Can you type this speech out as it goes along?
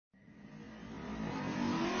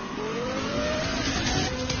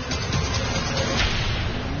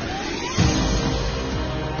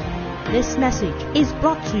This message is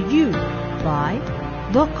brought to you by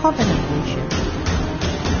The Covenant Nation.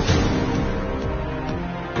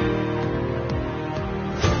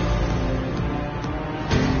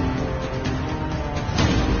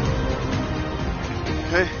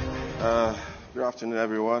 Okay, good afternoon,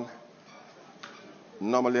 everyone.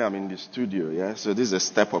 Normally I'm in the studio, so this is a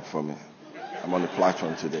step up for me. I'm on the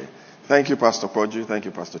platform today. Thank you, Pastor Poju. Thank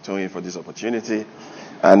you, Pastor Tony, for this opportunity.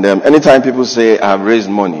 And anytime people say I've raised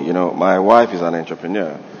money, my wife is an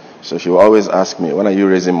entrepreneur, so she will always ask me, when are you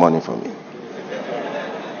raising money for me?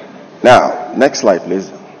 Now, next slide,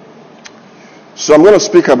 please. So I'm going to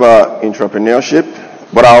speak about entrepreneurship,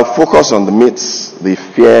 but I'll focus on the myths, the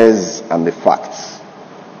fears, and the facts.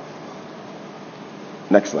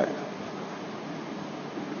 Next slide.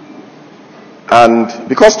 And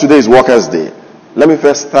because today is Workers' Day, let me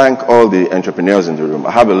first thank all the entrepreneurs in the room.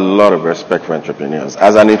 I have a lot of respect for entrepreneurs.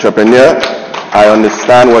 As an entrepreneur, I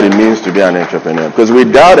understand what it means to be an entrepreneur. Because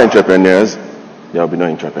without entrepreneurs, there will be no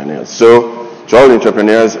entrepreneurs. So, to all the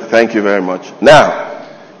entrepreneurs, thank you very much. Now,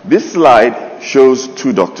 this slide shows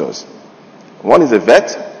two doctors. One is a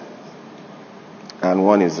vet, and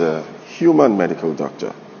one is a human medical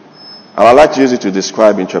doctor. And I'd like to use it to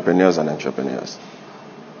describe entrepreneurs and entrepreneurs.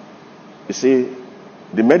 You see,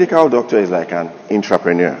 the medical doctor is like an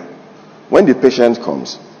entrepreneur. When the patient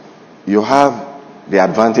comes, you have the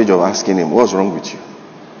advantage of asking him, what's wrong with you?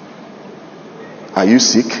 Are you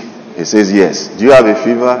sick? He says yes. Do you have a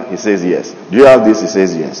fever? He says yes. Do you have this? He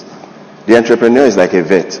says yes. The entrepreneur is like a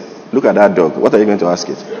vet. Look at that dog. What are you going to ask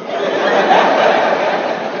it?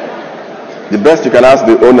 The best you can ask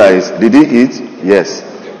the owner is, did he eat? Yes.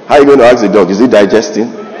 How are you going to ask the dog? Is he digesting?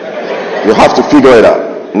 You have to figure it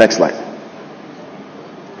out. Next slide.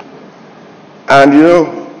 And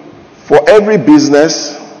for every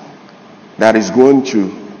business that is going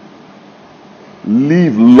to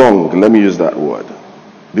live long, let me use that word,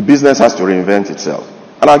 the business has to reinvent itself.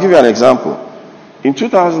 And I'll give you an example. In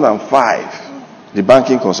 2005, the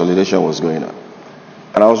banking consolidation was going on.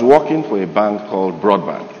 And I was working for a bank called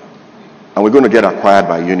Broadbank. And we're going to get acquired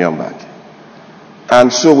by Union Bank.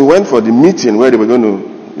 And so we went for the meeting where they were going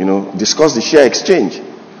to, discuss the share exchange.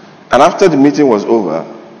 And after the meeting was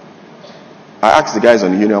over, I asked the guys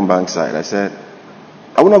on the Union Bank side, I said,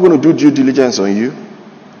 are we not going to do due diligence on you?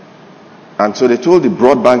 And so they told the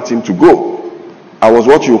Broadbank team to go. I was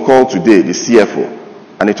what you call today the CFO.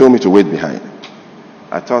 And they told me to wait behind.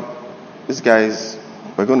 I thought, these guys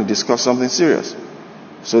were going to discuss something serious.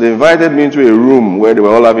 So they invited me into a room where they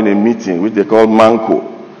were all having a meeting, which they called Manco.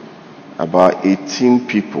 About 18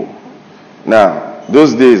 people. Now,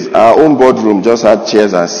 those days, our own boardroom just had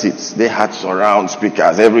chairs and seats. They had surround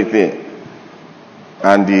speakers, everything.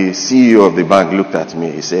 And the CEO of the bank looked at me.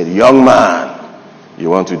 He said, young man, you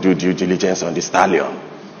want to do due diligence on the stallion?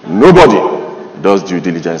 Nobody does due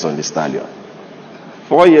diligence on the stallion.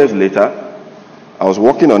 4 years later, I was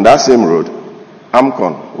walking on that same road.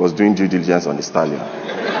 Amcon was doing due diligence on the stallion.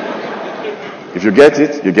 If you get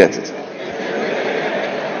it, you get it.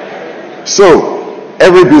 So,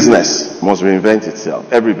 every business must reinvent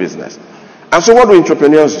itself. Every business. And so what do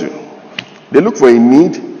entrepreneurs do? They look for a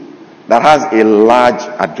need that has a large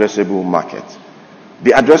addressable market.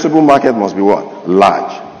 The addressable market must be what?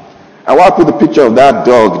 Large. And why I put the picture of that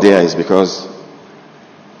dog there is because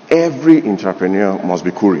every entrepreneur must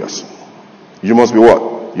be curious. You must be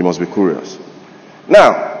what? You must be curious.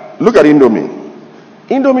 Now, look at Indomie.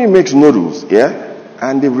 Indomie makes noodles,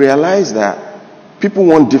 and they realize that people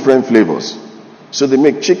want different flavors. So they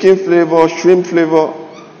make chicken flavor, shrimp flavor.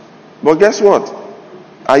 But guess what?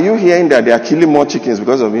 Are you hearing that they are killing more chickens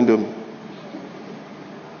because of Indomie?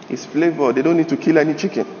 It's flavor. They don't need to kill any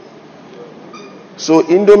chicken. So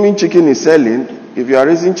Indomie chicken is selling. If you are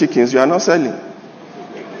raising chickens, you are not selling.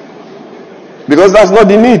 Because that's not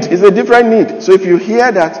the need. It's a different need. So if you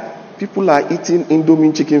hear that people are eating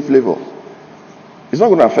Indomie chicken flavor, it's not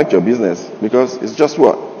going to affect your business because it's just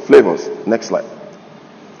what? Flavors. Next slide.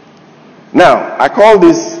 Now, I call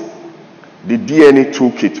this the DNA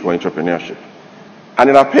toolkit for entrepreneurship. And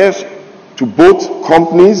it applies to both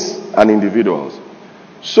companies and individuals.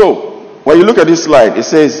 So, when you look at this slide, it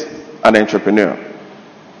says an entrepreneur.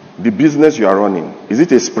 The business you are running, is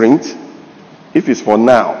it a sprint? If it's for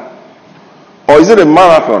now. Or is it a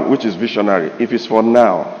marathon, which is visionary? If it's for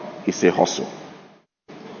now, it's a hustle.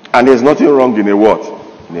 And there's nothing wrong in a what?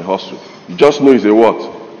 In a hustle. You just know it's a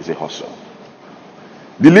what? It's a hustle.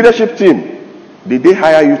 The leadership team, did they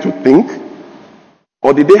hire you to think?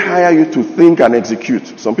 Or did they hire you to think and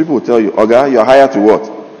execute? Some people will tell you, Oga, you're hired to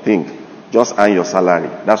what? Think. Just earn your salary.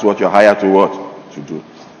 That's what you're hired to what? To do.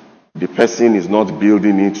 The person is not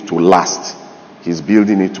building it to last. He's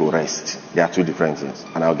building it to rest. There are two different things,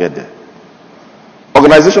 and I'll get there.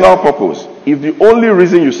 Organizational purpose. If the only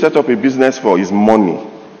reason you set up a business for is money,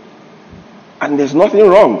 and there's nothing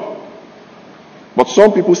wrong, but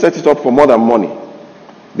some people set it up for more than money.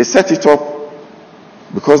 They set it up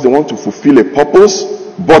because they want to fulfill a purpose,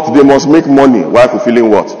 but they must make money while fulfilling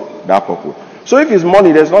what? That purpose. So if it's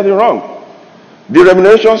money, there's nothing wrong. The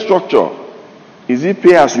remuneration structure, is it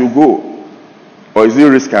pay as you go, or is it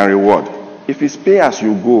risk and reward? If it's pay as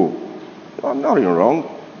you go, nothing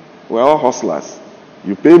wrong. We're all hustlers.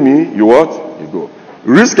 You pay me, you what? You go.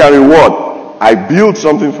 Risk and reward, I build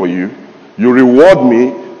something for you, you reward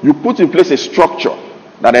me, you put in place a structure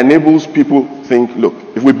that enables people to think, look,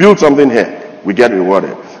 if we build something here, we get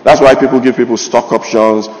rewarded. That's why people give people stock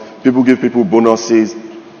options, people give people bonuses.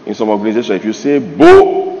 In some organizations, if you say,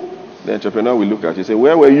 "Bo," the entrepreneur will look at you and say,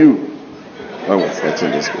 "Where were you when we were setting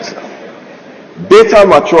this business?" Data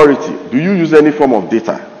maturity. Do you use any form of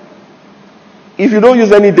data? If you don't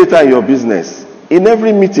use any data in your business, in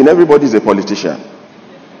every meeting, everybody is a politician.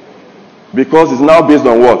 Because it's now based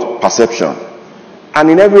on what? Perception. And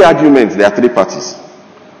in every argument, there are three parties.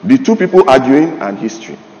 The two people arguing and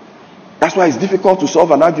history. That's why it's difficult to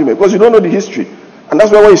solve an argument, because you don't know the history. And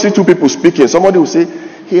that's why when you see two people speaking, somebody will say,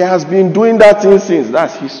 he has been doing that thing since.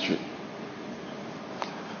 That's history.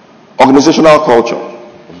 Organizational culture.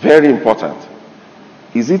 Very important.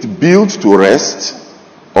 Is it built to rest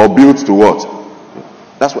or built to what?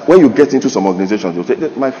 That's what, when you get into some organizations, you'll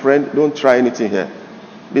say, my friend, don't try anything here.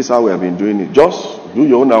 This is how we have been doing it. Just do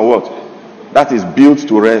your own and what? That is built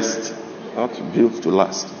to rest, not built to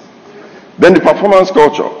last. Then the performance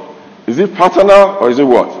culture. Is it paternal or is it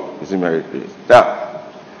what? Is it merit-based? Now,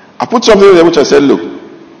 I put something there which I said, look,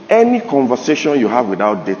 any conversation you have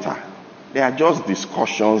without data, they are just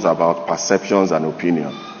discussions about perceptions and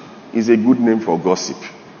opinion, is a good name for gossip.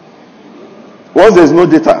 Once there's no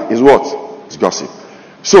data, is what? It's gossip.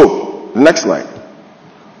 So, next slide.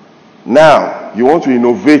 Now, you want to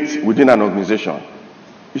innovate within an organization.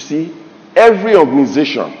 You see, every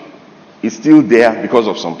organization is still there because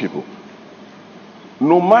of some people.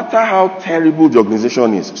 No matter how terrible the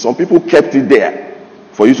organization is, some people kept it there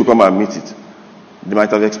for you to come and meet it. They might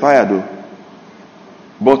have expired though.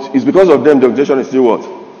 But it's because of them the organization is still what?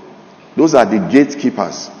 Those are the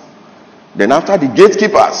gatekeepers. Then after the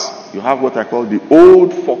gatekeepers, you have what I call the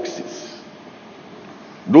old foxes.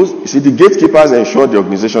 Those, you see, the gatekeepers ensure the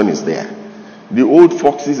organization is there. The old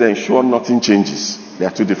foxes ensure nothing changes. They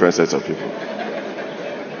are two different sets of people.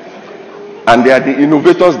 And they are the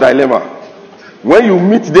innovator's dilemma. When you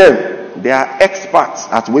meet them, they are experts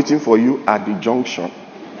at waiting for you at the junction.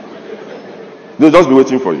 They'll just be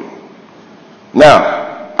waiting for you.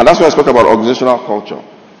 Now, and that's why I spoke about organizational culture.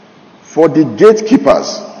 For the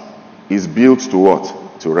gatekeepers, is built to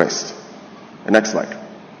what? To rest. The next slide.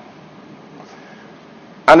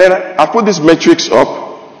 And then I put this matrix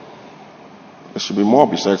up. There should be more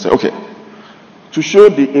besides. Okay. To show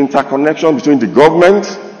the interconnection between the government,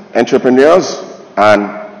 entrepreneurs,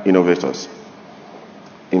 and innovators.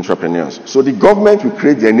 Entrepreneurs. So the government will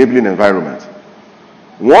create the enabling environment.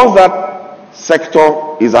 Once that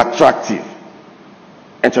sector is attractive,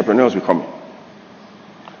 entrepreneurs will come in.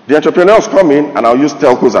 The entrepreneurs come in, and I'll use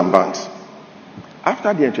telcos and banks.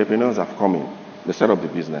 After the entrepreneurs have come in, they set up the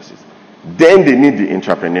businesses. Then they need the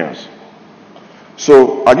entrepreneurs.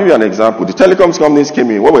 So I'll give you an example. The telecoms companies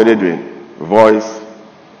came in. What were they doing? Voice,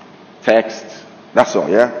 text, that's all,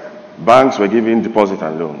 yeah? Banks were giving deposit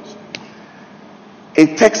and loans.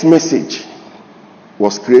 A text message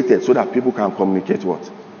was created so that people can communicate what?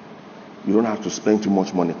 You don't have to spend too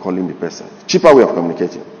much money calling the person. Cheaper way of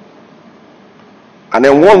communicating. And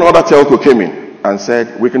then one other telco came in and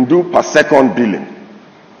said, we can do per second billing.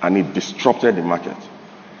 And it disrupted the market.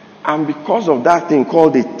 And because of that thing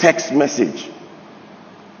called a text message,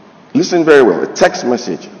 listen very well, a text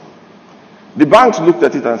message, the banks looked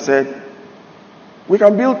at it and said, we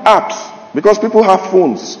can build apps because people have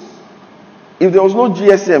phones. If there was no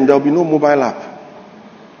GSM, there would be no mobile app.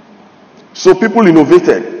 So people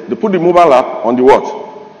innovated. They put the mobile app on the what?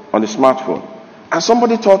 On the smartphone. And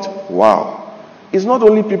somebody thought, wow, it's not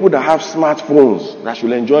only people that have smartphones that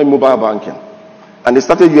should enjoy mobile banking. And they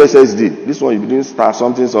started USSD. This one, you didn't star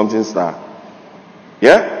something, something star.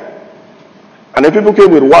 Yeah? And then people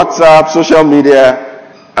came with WhatsApp, social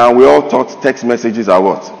media, and we all thought text messages are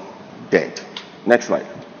what? Dead. Next slide.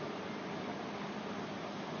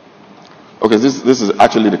 Okay, this is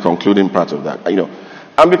actually the concluding part of that.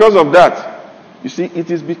 And because of that, you see, it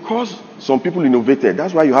is because some people innovated.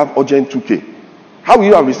 That's why you have Urgent 2K. How will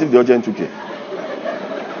you have received the Urgent 2K?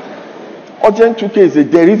 Urgent 2K is a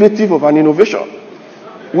derivative of an innovation.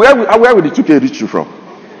 Where will the 2K reach you from?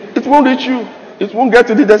 It won't reach you. It won't get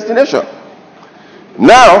to the destination.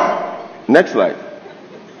 Now, next slide.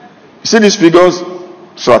 You see these figures?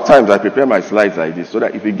 So at times I prepare my slides like this so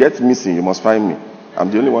that if it gets missing, you must find me. I'm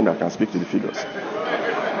the only one that can speak to the figures.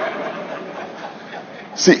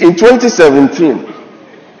 See, in 2017,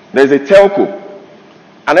 there's a telco,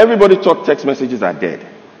 and everybody thought text messages are dead.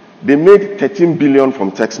 They made 13 billion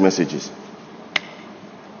from text messages.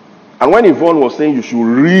 And when Yvonne was saying you should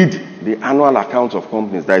read the annual accounts of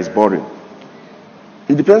companies, that is boring.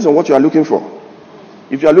 It depends on what you are looking for.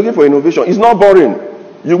 If you are looking for innovation, it's not boring.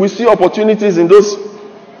 You will see opportunities in those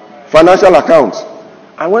financial accounts.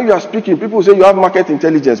 And when you are speaking, people say you have market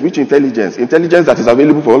intelligence. Which intelligence? Intelligence that is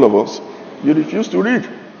available for all of us. You refuse to read.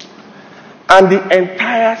 And the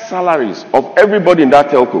entire salaries of everybody in that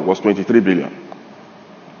telco was 23 billion.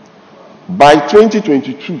 By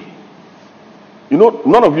 2022, you know,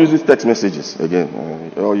 none of you uses text messages.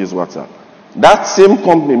 Again, you all use WhatsApp. That same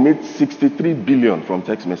company made 63 billion from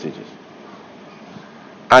text messages.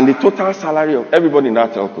 And the total salary of everybody in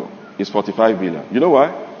that telco is 45 billion. You know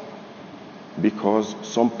why? Because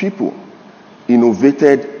some people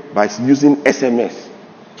innovated by using SMS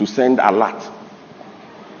to send alert.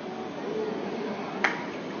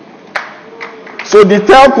 So the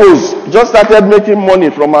telcos just started making money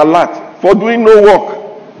from alert for doing no work.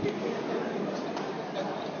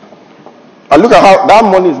 And look at how that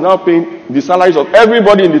money is now paying the salaries of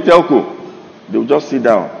everybody in the telco. They will just sit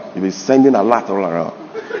down. They'll be sending alert all around.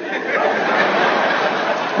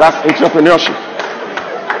 That's entrepreneurship.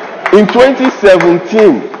 In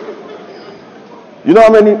 2017, you know how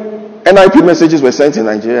many NIP messages were sent in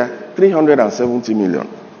Nigeria? 370 million.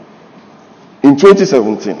 In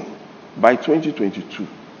 2017, by 2022,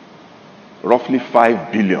 roughly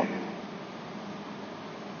 5 billion.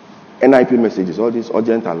 NIP messages, all this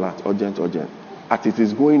urgent alert, urgent. As it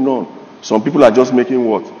is going on, some people are just making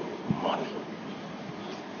what? Money.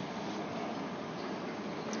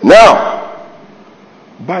 Now,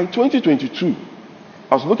 by 2022,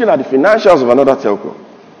 I was looking at the financials of another telco.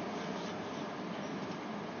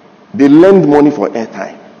 They lend money for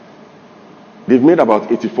airtime. They've made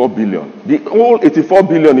about 84 billion. The whole 84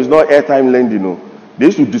 billion is not airtime lending. No. They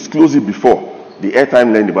used to disclose it before, the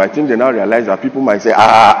airtime lending. But I think they now realize that people might say,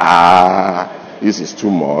 this is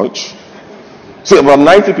too much. So about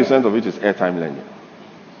 90% of it is airtime lending.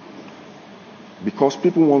 Because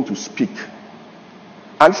people want to speak.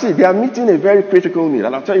 And see, they are meeting a very critical need.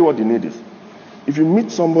 And I'll tell you what the need is. If you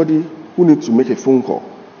meet somebody who needs to make a phone call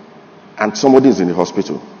and somebody is in the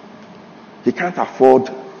hospital, he can't afford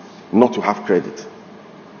not to have credit.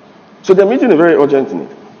 So they're meeting a very urgent need.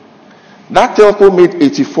 That telco made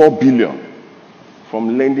 84 billion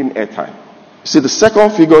from lending airtime. See, the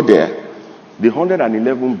second figure there, the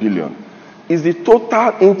 111 billion, is the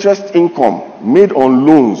total interest income made on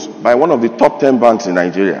loans by one of the top 10 banks in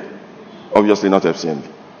Nigeria. Obviously not FCMB.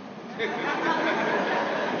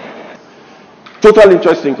 Total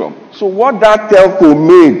interest income. So what that telco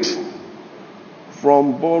made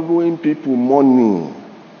from borrowing people money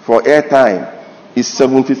for airtime is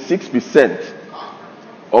 76%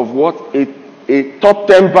 of what a top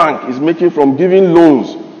 10 bank is making from giving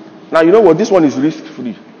loans. Now, you know what? This one is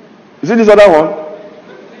risk-free. You see this other one?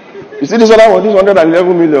 You see this other one? This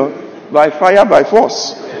 111 million? By fire, by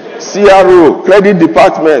force. CRO, credit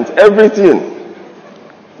department, everything.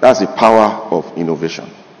 That's the power of innovation.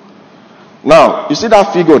 Now, you see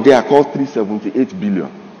that figure there called 378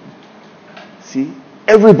 billion. See,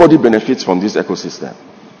 everybody benefits from this ecosystem.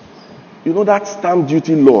 You know that stamp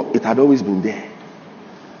duty law, it had always been there.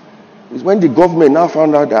 It's when the government now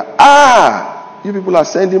found out that, you people are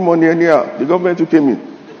sending money anyhow. The government who came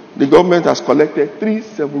in, the government has collected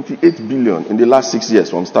 378 billion in the last 6 years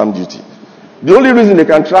from stamp duty. The only reason they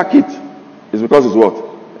can track it is because it's what?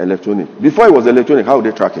 Electronic. Before it was electronic, how would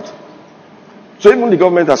they track it? So even the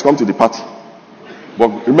government has come to the party.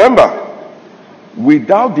 But remember,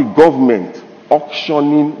 without the government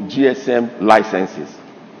auctioning GSM licenses,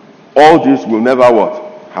 all this will never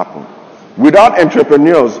what? Happen. Without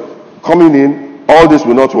entrepreneurs coming in, all this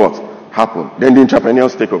will not what? Happen. Then the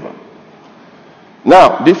entrepreneurs take over.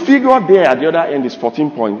 Now, the figure there at the other end is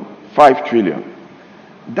 14.5 trillion.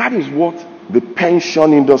 That is what the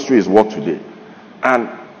pension industry is worth today. And,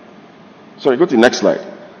 sorry, go to the next slide.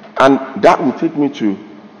 And that will take me to,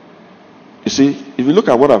 you see, if you look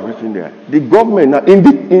at what I've written there, the government, now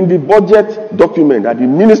in the budget document that the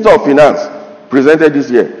Minister of Finance presented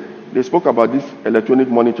this year, they spoke about this electronic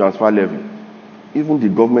money transfer levy. Even the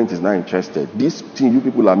government is now interested. This thing you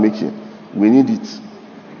people are making, we need it.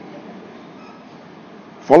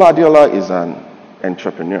 Fola Adiola is an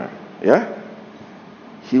entrepreneur. Yeah?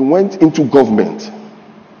 he went into government.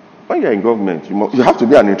 When you're in government, you have to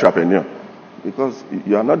be an entrepreneur because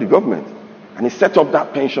you are not the government. And he set up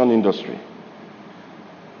that pension industry.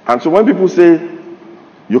 And so when people say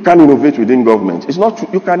you can't innovate within government, it's not true.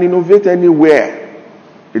 You can innovate anywhere.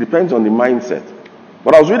 It depends on the mindset.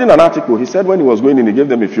 But I was reading an article. He said when he was going in, he gave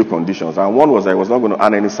them a few conditions. And one was that he was not going to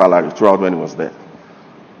earn any salary throughout when he was there.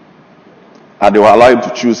 And they were allowed him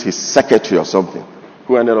to choose his secretary or something,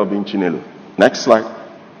 who ended up being Chinelo. Next slide.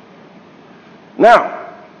 Now,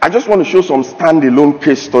 I just want to show some standalone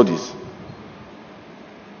case studies.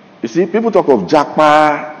 You see, people talk of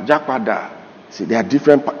Jakpada. See, they are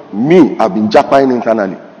different. Me, I've been Jakpaing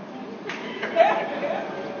internally.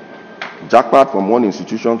 Jackpad from one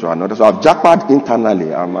institution to another. So I've jackpad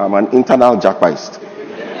internally. I'm an internal jackpist.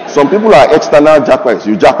 Some people are external jackpists.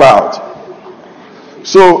 You jackpad out.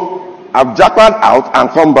 So I've jackpad out and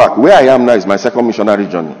come back. Where I am now is my second missionary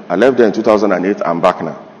journey. I left there in 2008. I'm back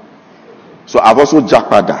now. So I've also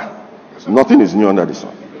jackpaded. So nothing is new under the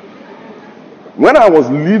sun. When I was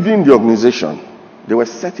leaving the organization, they were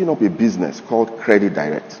setting up a business called Credit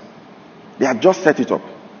Direct. They had just set it up.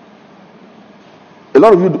 A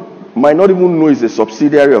lot of you might not even know it's a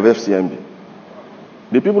subsidiary of FCMB.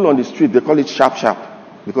 The people on the street, they call it Sharp Sharp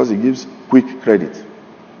because it gives quick credit.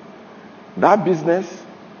 That business,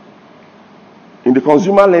 in the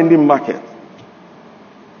consumer lending market,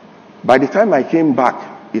 by the time I came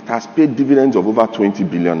back, it has paid dividends of over 20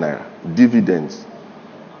 billion naira. Dividends.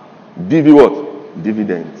 What?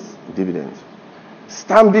 Dividends.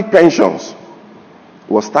 Stanbic Pensions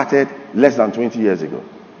was started less than 20 years ago.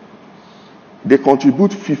 They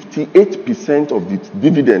contribute 58% of the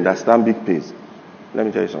dividend that Stanbic pays. Let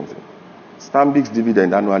me tell you something. Stanbic's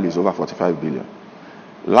dividend annually is over 45 billion.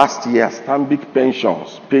 Last year, Stanbic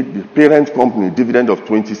Pensions paid the parent company a dividend of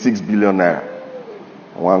 26 billion naira.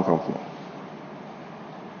 One company.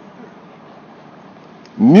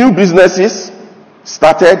 New businesses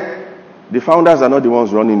started. The founders are not the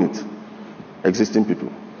ones running it. Existing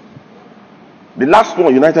people. The last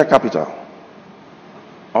one, United Capital.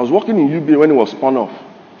 I was working in UBA when it was spun off.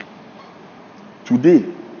 Today,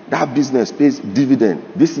 that business pays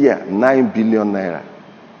dividend. This year, 9 billion naira.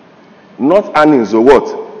 Not earnings or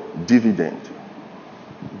what? Dividend.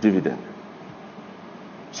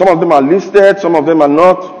 Some of them are listed, some of them are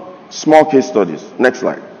not. Small case studies. Next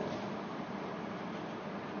slide.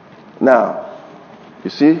 Now, you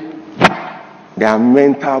see, there are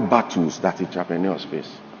mental battles that entrepreneurs face.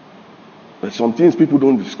 But some things people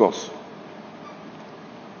don't discuss.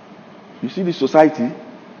 You see, the society,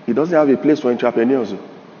 it doesn't have a place for entrepreneurs.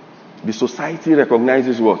 The society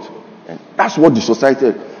recognizes what? And that's what the society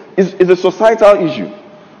is. It's a societal issue.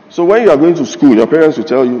 So when you are going to school, your parents will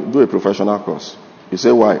tell you, do a professional course. You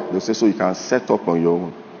say, why? They'll say, so you can set up on your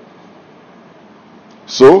own.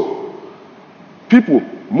 So,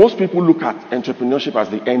 most people look at entrepreneurship as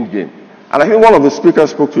the end game. And I think one of the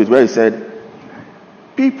speakers spoke to it where he said,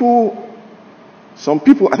 some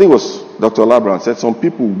people, I think it was Dr. Labran, said some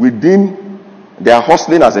people within, they are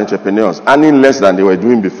hustling as entrepreneurs, earning less than they were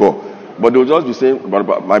doing before. But they'll just be saying,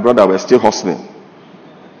 but my brother, we're still hustling.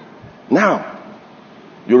 Now,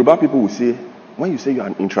 Yoruba people will say, when you say you're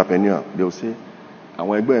an entrepreneur, they'll say, you know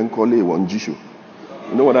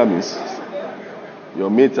what that means? Your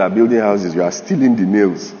mates are building houses, you are stealing the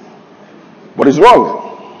nails. But it's wrong.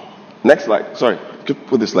 Next slide. Sorry,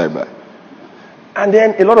 put this slide back. And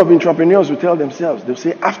then a lot of entrepreneurs will tell themselves, they'll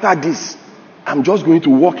say, after this, I'm just going to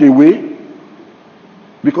walk away.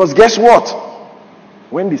 Because guess what?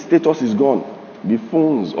 When the status is gone, the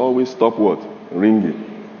phones always stop what?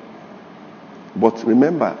 Ringing. But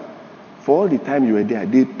remember, for all the time you were there,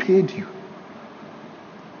 they paid you.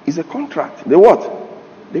 It's a contract. They what?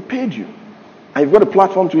 They paid you. And you've got a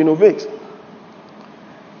platform to innovate.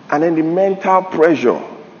 And then the mental pressure.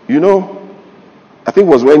 You know, I think it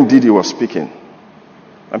was when Didi was speaking.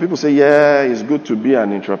 And people say, yeah, it's good to be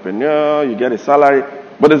an entrepreneur. You get a salary.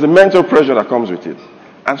 But there's a mental pressure that comes with it.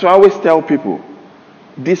 And so I always tell people,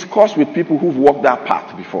 discuss with people who've walked that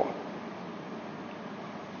path before.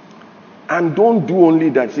 And don't do only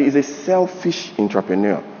that. See, it's a selfish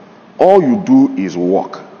entrepreneur. All you do is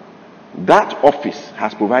work. That office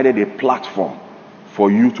has provided a platform for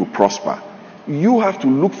you to prosper. You have to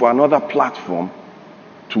look for another platform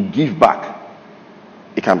to give back.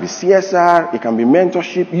 It can be CSR, it can be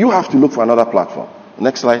mentorship. You have to look for another platform.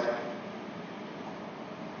 Next slide.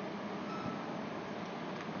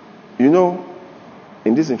 You know,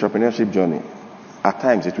 in this entrepreneurship journey, at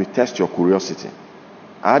times it will test your curiosity.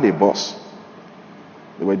 I had a boss.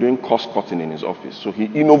 They were doing cost cutting in his office. So he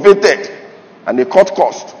innovated and they cut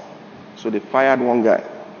cost. So they fired one guy.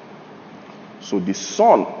 So the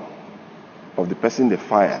son of the person they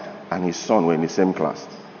fired and his son were in the same class.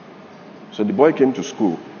 So the boy came to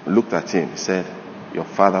school, looked at him, said, "Your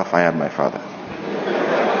father fired my father."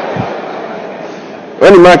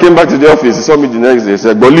 When the man came back to the office, he saw me the next day. He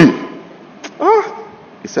said, "Boli."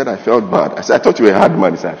 He said, "I felt bad." I said, "I thought you were a hard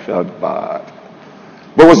man." He said, "I felt bad."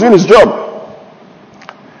 But he was doing his job.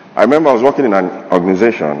 I remember I was working in an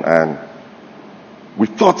organization and we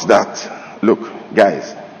thought that, look,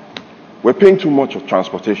 guys, we're paying too much of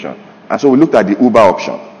transportation. And so we looked at the Uber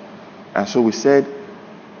option. And so we said,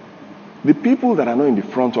 the people that are not in the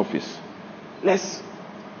front office, let's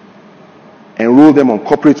enroll them on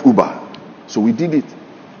corporate Uber. So we did it.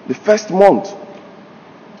 The first month,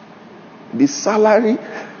 the salary,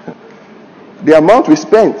 the amount we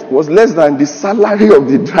spent was less than the salary of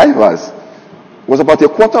the drivers. It was about a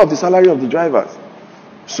quarter of the salary of the drivers.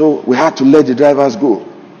 So we had to let the drivers go.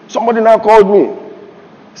 Somebody now called me.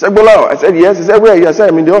 He said, "Gbolahon." I said, "Yes." He said, "Where are you?" I said,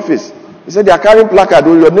 "I'm in the office." He said, "They are carrying placard.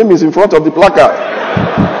 Oh, your name is in front of the placard."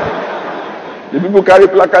 The people carry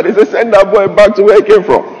placard. They say, "Send that boy back to where he came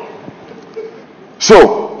from."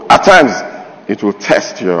 So, at times, it will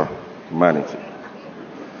test your humanity.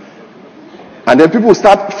 And then people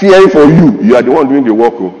start fearing for you. You are the one doing the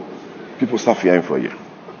work. People start fearing for you.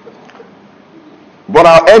 But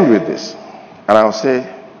I'll end with this. And I'll say,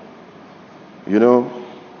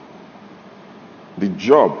 the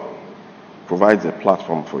job provides a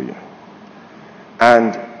platform for you.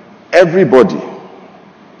 And everybody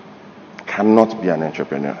cannot be an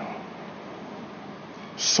entrepreneur.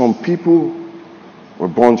 Some people were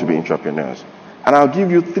born to be entrepreneurs. And I'll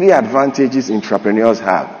give you 3 advantages entrepreneurs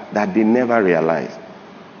have that they never realize.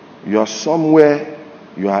 You are somewhere,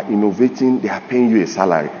 you are innovating, they are paying you a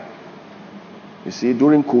salary. You see,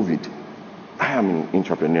 during COVID, I am an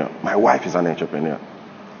entrepreneur. My wife is an entrepreneur.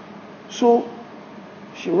 So,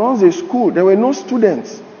 she runs a school. There were no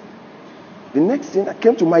students. The next thing, I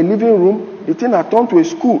came to my living room, the thing I turned to a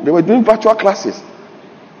school. They were doing virtual classes.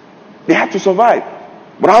 They had to survive.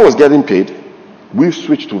 But I was getting paid. We've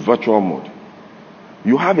switched to virtual mode.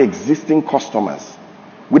 You have existing customers.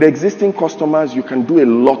 With existing customers, you can do a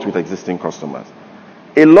lot with existing customers.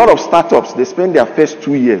 A lot of startups, they spend their first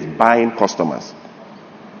 2 years buying customers.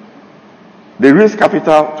 They raise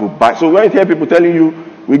capital to buy. So when you hear people telling you,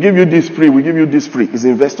 "We give you this free, we give you this free," it's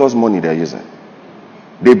investors' money they're using.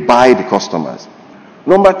 They buy the customers.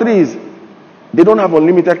 Number 3 is, they don't have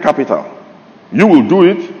unlimited capital. You will do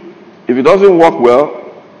it. If it doesn't work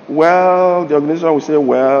well, the organization will say,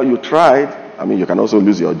 "Well, you tried." I mean, you can also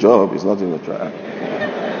lose your job. It's not in the try.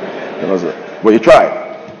 But you tried.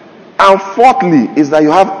 And 4thly is that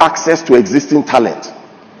you have access to existing talent.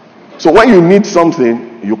 So when you need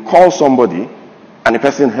something, you call somebody and the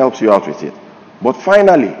person helps you out with it. But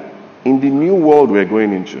finally, in the new world we're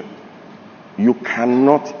going into, you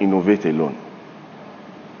cannot innovate alone.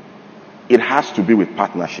 It has to be with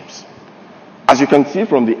partnerships. As you can see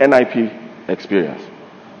from the NIP experience,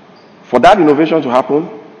 for that innovation to happen,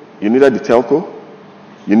 you needed the telco,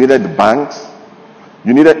 you needed the banks,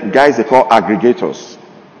 you needed guys they call aggregators.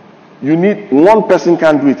 You need, one person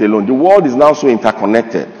can't do it alone. The world is now so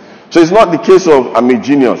interconnected. So it's not the case of I'm a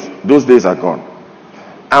genius. Those days are gone.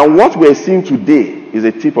 And what we're seeing today is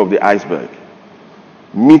a tip of the iceberg.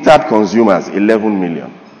 Metered consumers, 11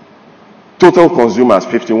 million. Total consumers,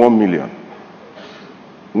 51 million.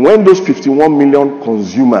 When those 51 million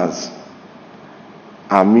consumers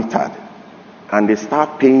are metered and they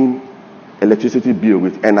start paying electricity bill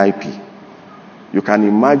with NIP, you can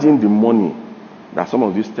imagine the money that some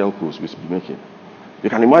of these telcos will be making. You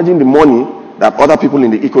can imagine the money that other people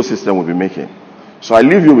in the ecosystem will be making. So I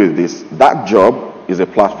leave you with this. That job is a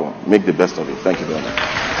platform. Make the best of it. Thank you very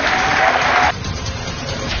much.